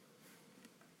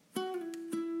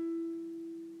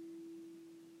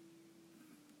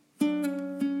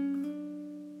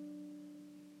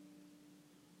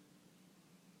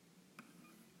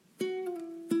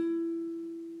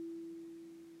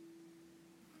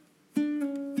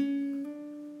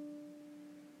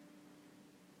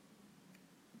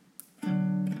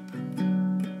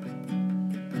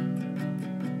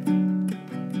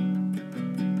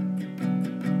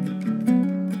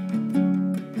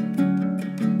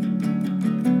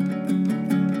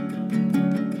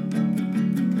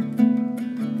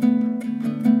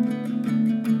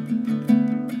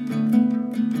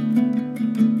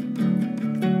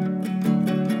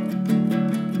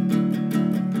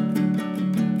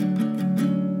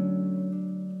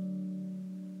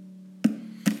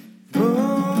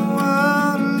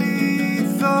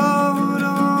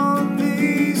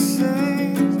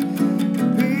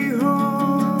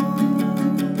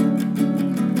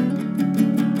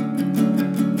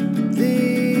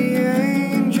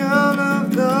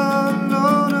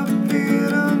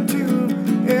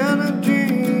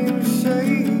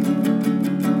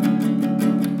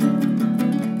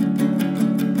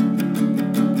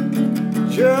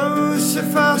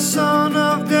Joseph, our son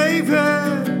of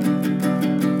David,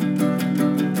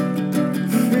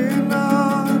 fear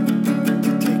not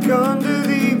to take unto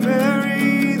thee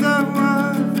Mary thy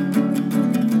wife,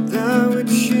 that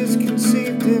which is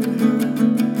conceived in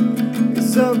her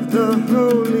is of the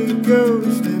Holy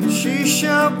Ghost, and she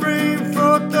shall bring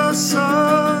forth a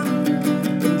son,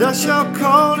 and thou shalt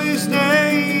call his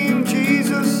name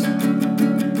Jesus.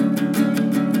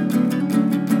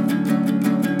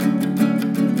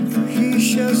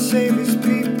 Shall save his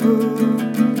people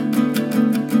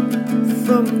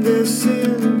from their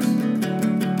sins.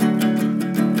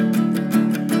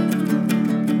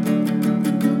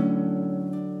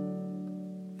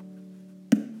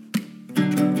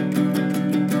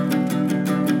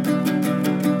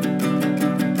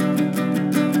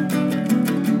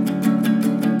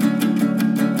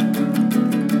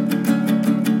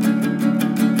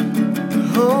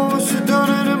 Oh, so done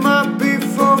and it might be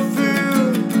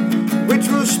fulfilled, which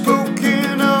was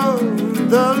spoken of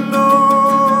the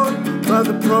Lord by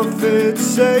the prophet,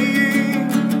 saying,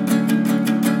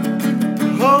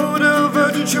 behold, a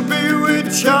virgin shall be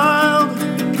with child,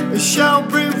 and shall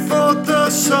bring forth a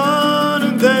son,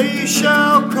 and they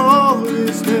shall call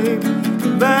his name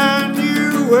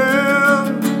Emmanuel,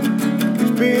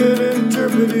 which being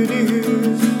interpreted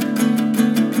is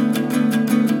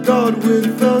God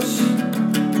with us.